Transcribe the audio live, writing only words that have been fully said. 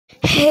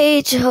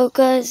Hey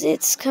Tocas,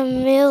 it's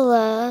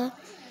Camilla.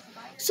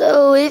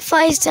 So if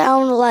I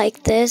sound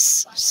like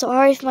this,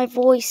 sorry if my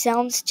voice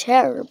sounds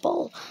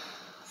terrible.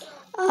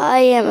 I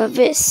am a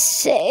bit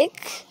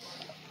sick.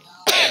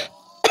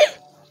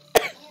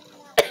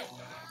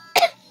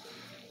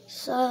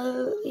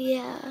 So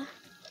yeah.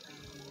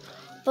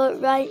 But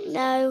right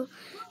now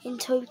in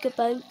Toca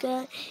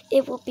Boca,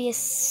 it will be a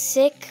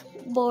sick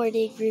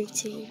morning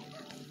routine.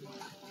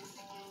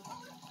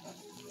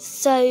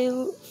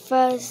 So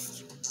first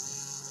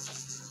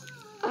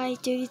I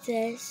do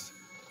this.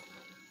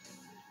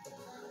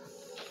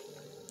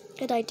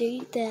 And I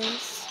do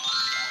this.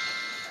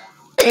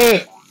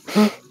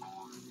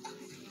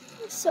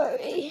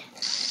 Sorry.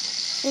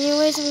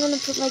 Anyways, I'm gonna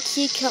put my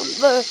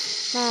cucumber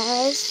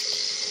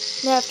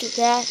mask. And after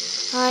that,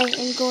 I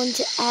am going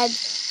to add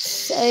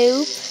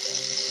soap.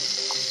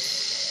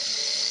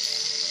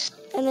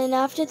 And then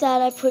after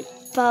that, I put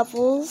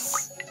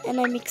bubbles.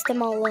 And I mix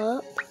them all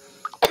up.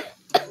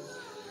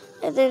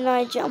 And then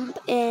I jump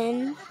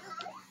in.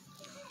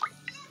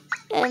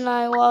 And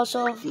I wash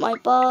off my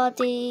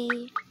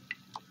body.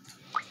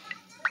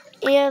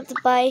 And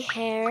my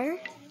hair.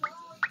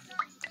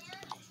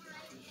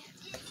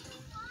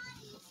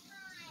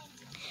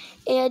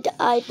 And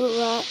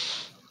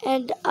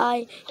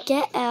I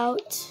get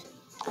out.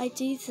 I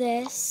do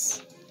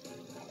this.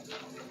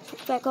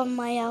 Put back on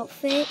my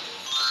outfit.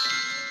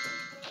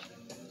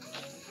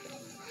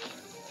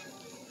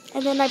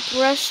 And then I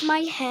brush my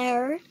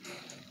hair.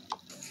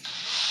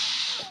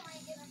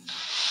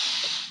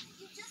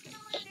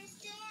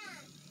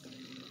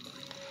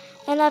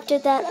 And after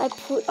that, I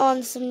put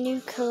on some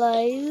new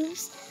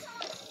clothes.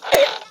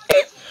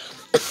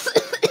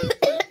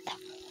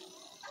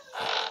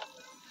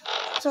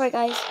 Sorry,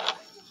 guys.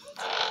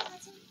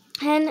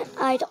 And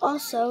I'd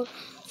also,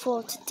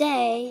 for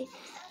today,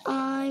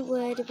 I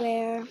would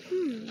wear,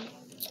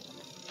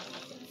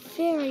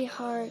 very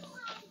hard.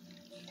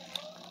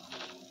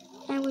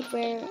 I would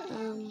wear, I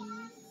don't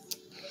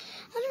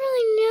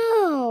really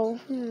know.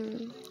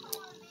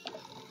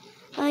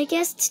 I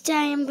guess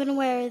today I'm gonna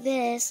wear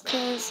this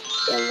because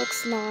it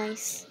looks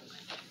nice.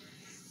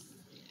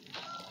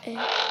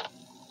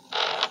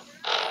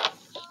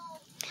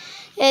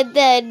 And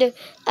then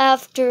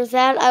after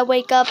that, I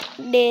wake up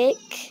Nick,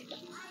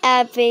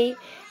 Abby,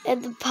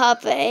 and the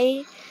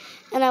puppy.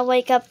 And I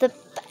wake up the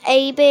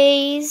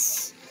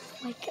babies.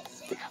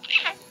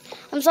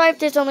 I'm sorry if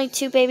there's only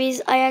 2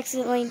 babies. I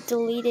accidentally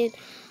deleted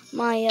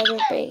my other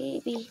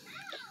baby.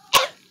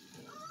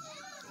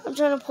 I'm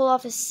trying to pull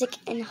off a sick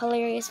and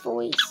hilarious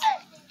voice.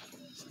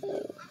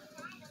 So,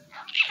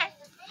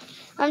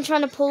 I'm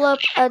trying to pull up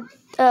a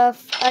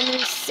new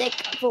sick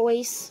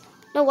voice.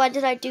 No, why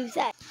did I do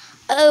that?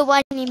 Oh,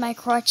 I need my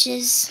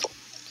crutches.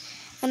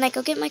 And I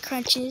go get my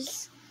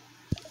crutches.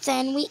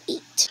 Then we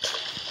eat.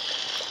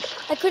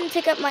 I couldn't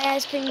pick up my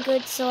ice cream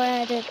good, so I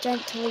had to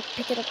gently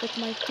pick it up with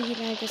my feet,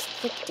 and I just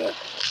flicked it.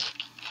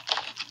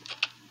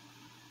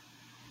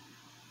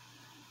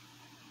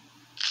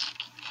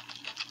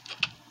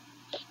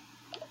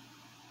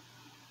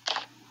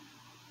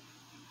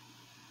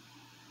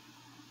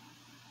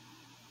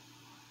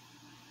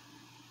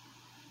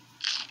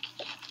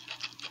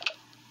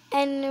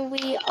 And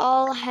we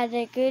all had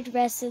a good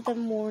rest of the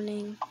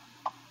morning.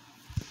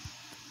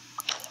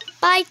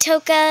 Bye,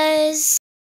 Tocas!